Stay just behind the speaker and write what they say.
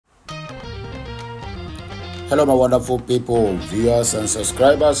Hello, my wonderful people, viewers and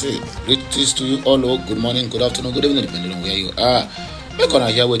subscribers. Greetings to you all. Good morning, good afternoon, good evening, depending on where you are. We're gonna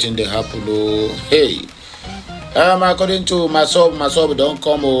hear what in the happen. Hey, according to myself don't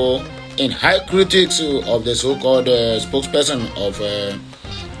come in high critics of the so-called spokesperson of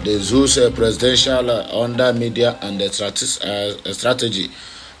the Zeus presidential under media and the strategy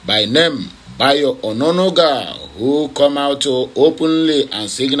by name Bayo Ononoga, who come out to openly and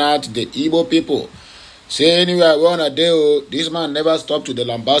signal the Igbo people. Say anyway, we on a day, this man never stopped to the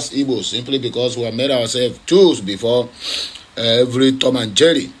lambast Igbo simply because we have made ourselves tools before every Tom and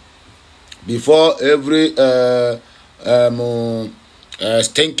Jerry, before every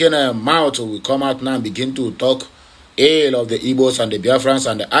stinking mouth will come out now and begin to talk ill of the Igbos and the Biafrans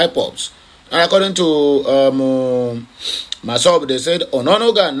and the IPOPs. And according to myself, they said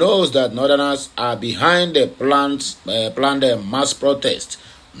Ononoga knows that Northerners are behind the planned mass protest,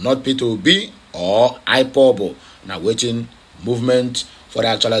 not P2B or IPOB. Now waiting movement for the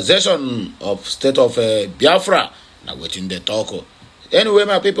actualization of state of Biafra. Now waiting the talk. Anyway,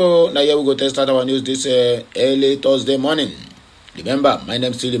 my people, now here we go to start our news this early Thursday morning. Remember, my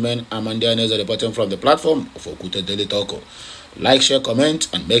name still remains Amandia Neza, reporting from the platform of Okute Daily Talk. Like, share, comment,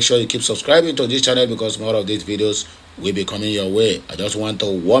 and make sure you keep subscribing to this channel because more of these videos will be coming your way. I just want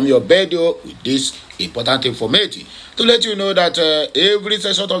to warm your bed with this important information to let you know that every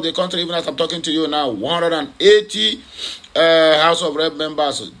section of the country, even as I'm talking to you now, 180 House of Rep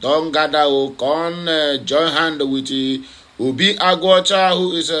members don't gather join hand with Ubi Agwacha,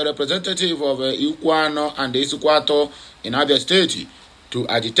 who is a representative of Ikwano and the Isukwato in Abia State, to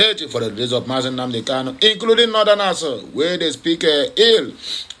agitate for the release of Mazen Nnamdi Kanu, including Northerners, where they speak ill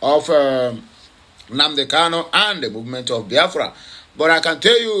of Nnamdi Kanu and the movement of Biafra. But I can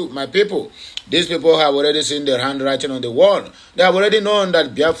tell you, my people, these people have already seen their handwriting on the wall. They have already known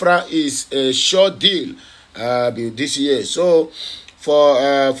that Biafra is a short deal this year. So,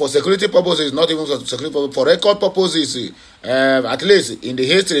 for security purposes, not even for security purposes, for record purposes, at least in the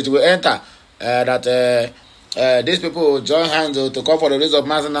history, it will enter that these people join hands to call for the release of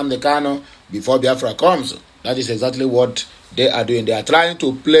Mazen Nnamdi Kanu before Biafra comes. That is exactly what they are doing. They are trying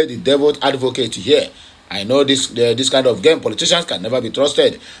to play the devil's advocate here. I know this kind of game, politicians can never be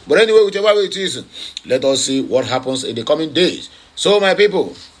trusted. But anyway, whichever way it is, let us see what happens in the coming days. So, my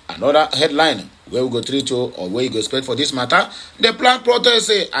people, another headline where we go treat you or where you go expect for this matter. The planned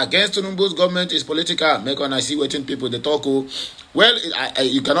protest against Tinubu's government is political. Make on I see waiting people they talk. Well,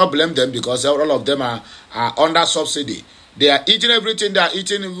 you cannot blame them because all of them are under subsidy. They are eating everything they are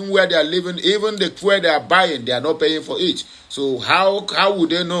eating, even where they are living, even the food they are buying, they are not paying for it. So how would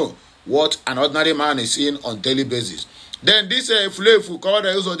they know what an ordinary man is seeing on daily basis? Then this flave who called the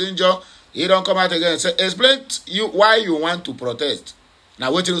Usodinjo, he don't come out again and say, explain why you want to protest.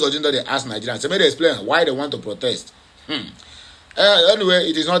 Now, what Usodinjo they ask Nigerians, so maybe explain why they want to protest. Anyway,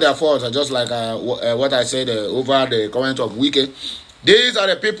 it is not their fault. Just like what I said over the comment of Wike. These are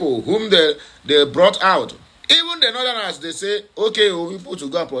the people whom they brought out. Even the Northerners, they say, okay, we people to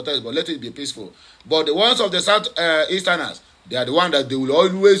go and protest, but let it be peaceful. But the ones of the South Easterners, they are the ones that they will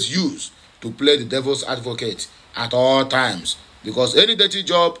always use to play the devil's advocate at all times. Because any dirty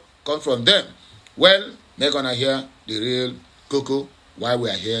job comes from them. Well, they're going to hear the real cuckoo why we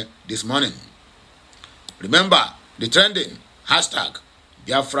are here this morning. Remember, the trending hashtag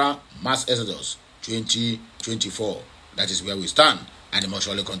Biafra Mass Exodus 2024. That is where we stand, and it must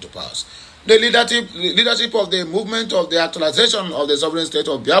surely come to pass. The leadership of the movement of the actualization of the sovereign state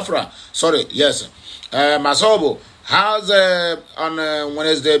of Biafra, Masobo, has on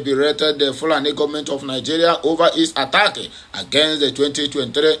Wednesday berated the Fulani government of Nigeria over its attack against the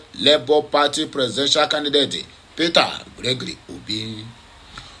 2023 Labour Party presidential candidate, Peter Gregory Obi.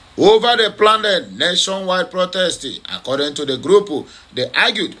 Over the planned nationwide protest, according to the group, they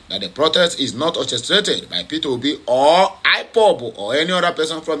argued that the protest is not orchestrated by P2B or IPOB or any other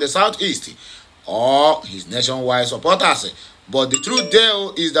person from the southeast or his nationwide supporters. But the truth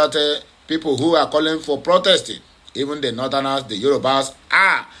there is that people who are calling for protesting, even the Northerners, the Yorubas,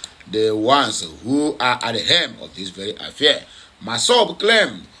 are the ones who are at the helm of this very affair. Masob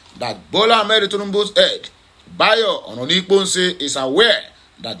claimed that Bola Ahmed Tinubu's head, Bayo Ononikponse, is aware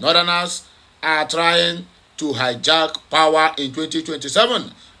that Northerners are trying to hijack power in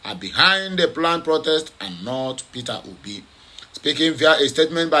 2027 are behind the planned protest and not Peter Obi. Speaking via a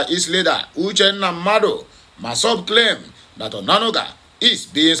statement by its leader, Uchenna Mado, Masob claimed that Ononoga is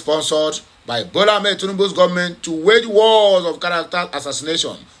being sponsored by Bola Ahmed Tinubu's government to wage wars of character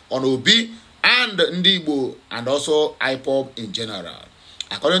assassination on Obi and Ndibo and also IPOB in general.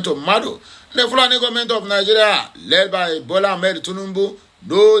 According to Mado, the Fulani government of Nigeria, led by Bola Ahmed Tinubu,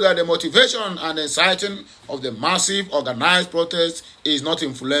 know that the motivation and inciting of the massive organized protest is not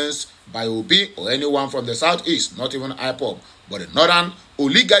influenced by Obi or anyone from the southeast, not even IPOB, but the northern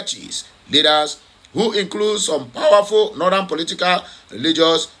oligarchies, leaders who include some powerful northern political,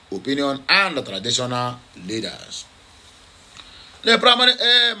 religious, opinion, and traditional leaders. The primary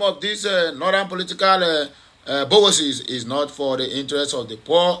aim of these northern political bosses is not for the interests of the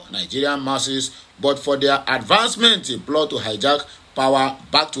poor Nigerian masses, but for their advancement in plot to hijack power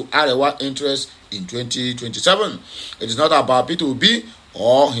back to Arewa interests in 2027. It is not about P2B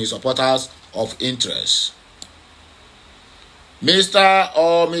or his supporters of interest. Mr.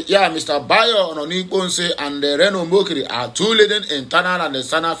 Bayo Ononigbonse and Reno Mokiri are two leading internal and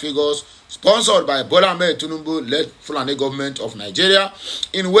external figures sponsored by Bola Ahmed Tinubu-led Fulani government of Nigeria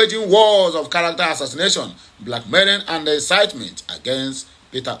in waging wars of character assassination, blackmailing, and incitement against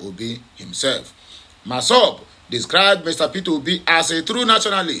Peter Obi himself. Masob described Mr. Peter Obi as a true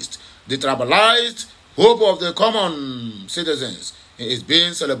nationalist, the tribalized hope of the common citizens. He is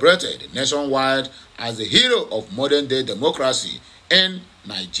being celebrated nationwide as the hero of modern-day democracy in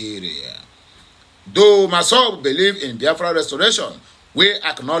Nigeria. Though Masob believed in Biafran restoration, we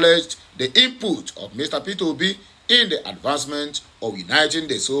acknowledged the input of Mr. Peter Obi in the advancement of uniting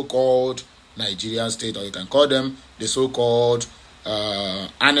the so-called Nigerian state, or you can call them the so-called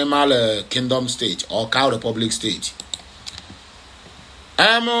animal kingdom state or cow republic state.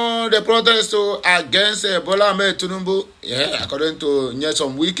 The protest against Bola Ahmed Tinubu, according to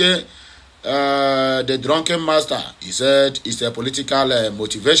Nyesom Wike, the drunken master, he said it's a political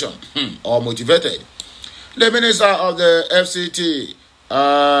motivation or motivated. The minister of the FCT,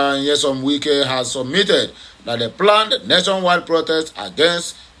 Nyesom Wike, has submitted that the planned nationwide protest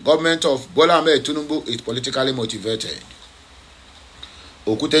against government of Bola Ahmed Tinubu is politically motivated.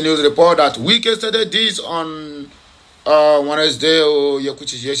 Okute News report that Wike stated this on Wednesday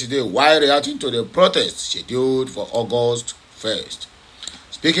yesterday while reacting to the protest scheduled for August 1st.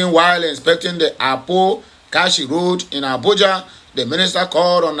 Speaking while inspecting the Apo Kashi Road in Abuja, the minister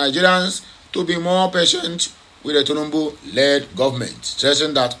called on Nigerians to be more patient with the Tinubu-led government,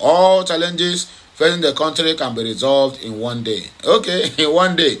 stressing that all challenges facing the country can be resolved in one day. Okay, in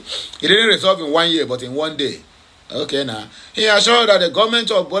one day. It didn't resolve in 1 year, but in 1 day. Okay, now. He assured that the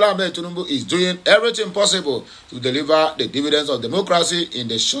government of Bola Ahmed Tinubu is doing everything possible to deliver the dividends of democracy in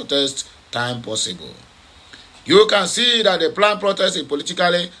the shortest time possible. You can see that the planned protest is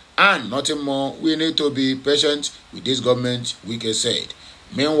politically and nothing more. We need to be patient with this government, Wike said.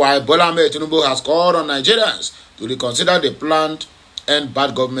 Meanwhile, Bola Ahmed Tinubu has called on Nigerians to reconsider the planned and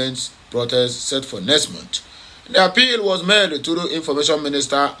bad government's protest set for next month. The appeal was made to the Information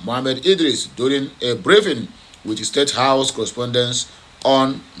Minister Mohammed Idris during a briefing with the State House correspondents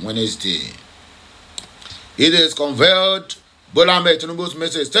on Wednesday. Idris conveyed Bola Ahmed Tinubu's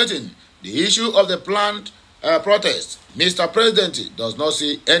message stating the issue of the planned protest. Mr. President does not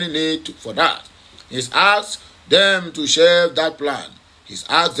see any need for that. He's asked them to shelve that plan. He's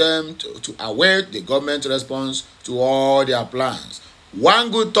asked them to await the government response to all their plans.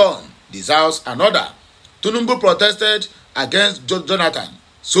 One good turn deserves another. Tinubu protested against Jonathan,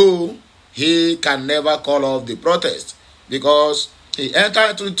 so he can never call off the protest because he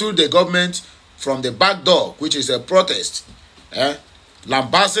entered into the government from the back door, which is a protest,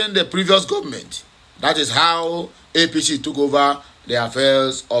 lambasting the previous government. That is how APC took over the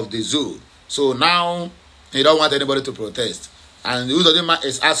affairs of the zoo. So now he don't want anybody to protest. And Uzodinma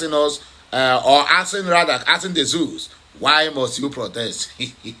is asking us, or asking the zoos, why must you protest?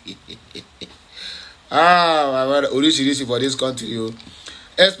 Orishirishi for this country.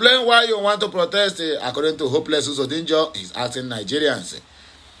 Explain why you want to protest. According to Hopeless Uzodinjo, he's asking Nigerians.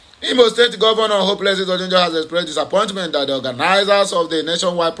 Imo State Governor Hopeless Uzodinjo has expressed disappointment that the organizers of the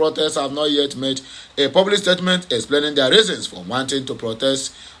nationwide protest have not yet made a public statement explaining their reasons for wanting to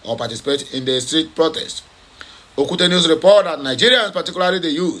protest or participate in the street protest. Okute News report that Nigerians, particularly the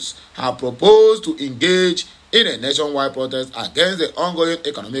youth, have proposed to engage in a nationwide protest against the ongoing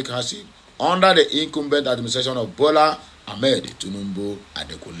economic hardship under the incumbent administration of Bola Ahmed Tinubu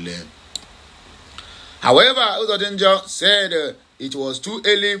Adekunle. However, Uzodinjo said it was too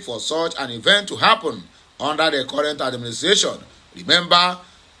early for such an event to happen under the current administration. Remember,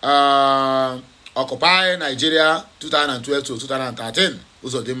 Occupy Nigeria 2012 to 2013.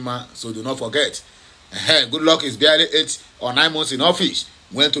 Uzodinma, so do not forget. Good luck is barely 8 or 9 months in office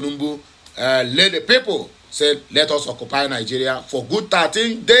when Tinubu led the people, said, let us occupy Nigeria for good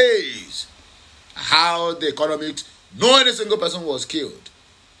 13 days. How the economics, no any single person was killed.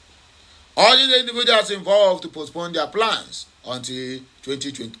 Urging the individuals involved to postpone their plans until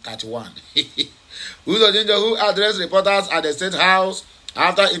 2031. Uzodinjo, who addressed reporters at the State House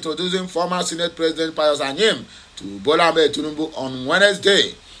after introducing former Senate President Pius Anyim to Bola Ahmed Tinubu on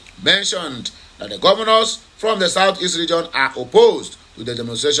Wednesday, mentioned that the governors from the Southeast region are opposed to the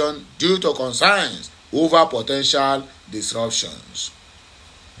demonstration due to concerns over potential disruptions.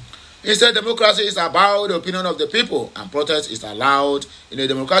 He said democracy is about the opinion of the people and protest is allowed in a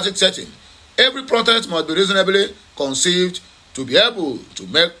democratic setting. Every protest must be reasonably conceived to be able to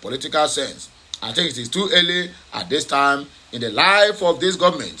make political sense. I think it is too early at this time in the life of this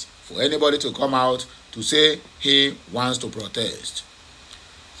government for anybody to come out to say he wants to protest.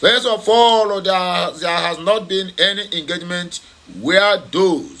 First of all, there has not been any engagement where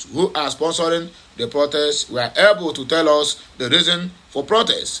those who are sponsoring the protests were able to tell us the reason for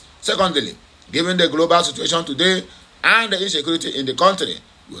protests. Secondly, given the global situation today and the insecurity in the country,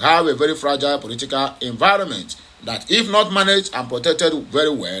 we have a very fragile political environment that, if not managed and protected very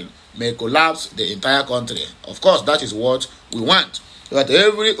well, may collapse the entire country. Of course, that is what we want. But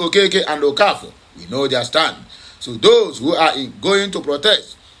every Okeke and Okafor, we know their stand. So those who are going to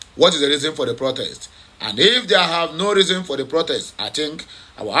protest, what is the reason for the protest? And if they have no reason for the protest, I think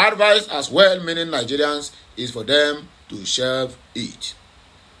our advice as well-meaning Nigerians is for them to shelve it.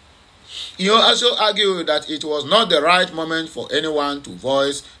 He also argued that it was not the right moment for anyone to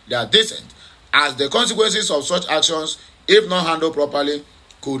voice their dissent, as the consequences of such actions, if not handled properly,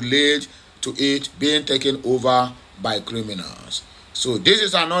 could lead to it being taken over by criminals. So this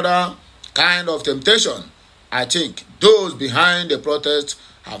is another kind of temptation. I think those behind the protest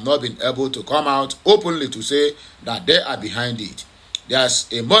have not been able to come out openly to say that they are behind it. There is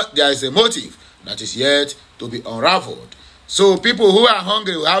a motive that is yet to be unraveled. So people who are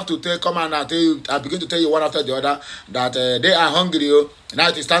hungry will have to come and tell you, I begin to tell you one after the other that they are hungry. Now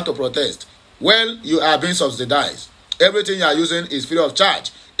it is time to protest. Well, you are being subsidized. Everything you are using is free of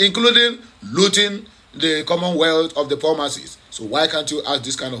charge, including looting the commonwealth of the poor masses. So why can't you ask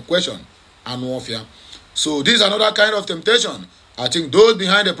this kind of question and warfare? So this is another kind of temptation. I think those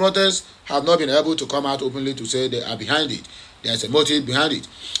behind the protest have not been able to come out openly to say they are behind it. There's a motive behind it.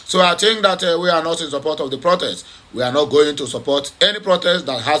 So I think that we are not in support of the protest. We are not going to support any protest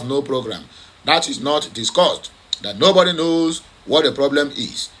that has no program. That is not discussed. That nobody knows what the problem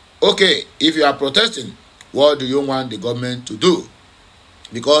is. Okay, if you are protesting, what do you want the government to do?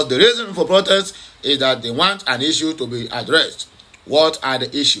 Because the reason for protest is that they want an issue to be addressed. What are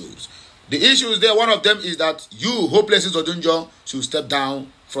the issues? The issues there, one of them is that you, Hopeless Odunjo, should step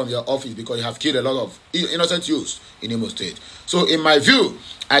down from your office because you have killed a lot of innocent youths in Imo State. So in my view,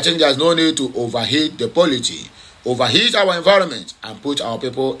 I think there's no need to overheat the polity, overheat our environment and put our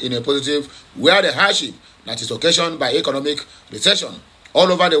people in a positive where the hardship that is occasioned by economic recession all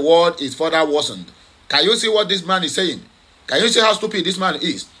over the world is further worsened. Can you see what this man is saying? Can you see how stupid this man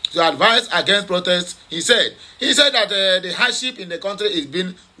is? To advise against protests, he said that the hardship in the country is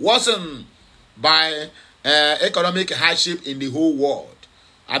being worsened by economic hardship in the whole world.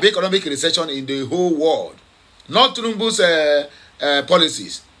 Economic recession in the whole world. Not Tinubu's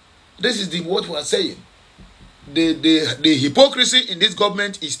policies. This is what we are saying. The hypocrisy in this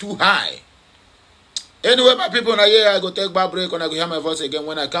government is too high. Anyway, my people, now here I go take back break and I go hear my voice again.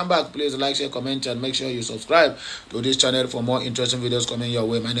 When I come back, please like, share, comment, and make sure you subscribe to this channel for more interesting videos coming your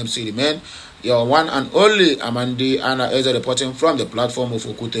way. My name is Siri Man, your one and only Amandi Anna Eze reporting from the platform of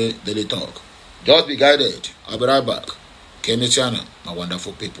Okute Daily Talk. Just be guided. I'll be right back. Kemi channel, my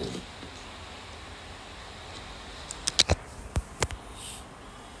wonderful people.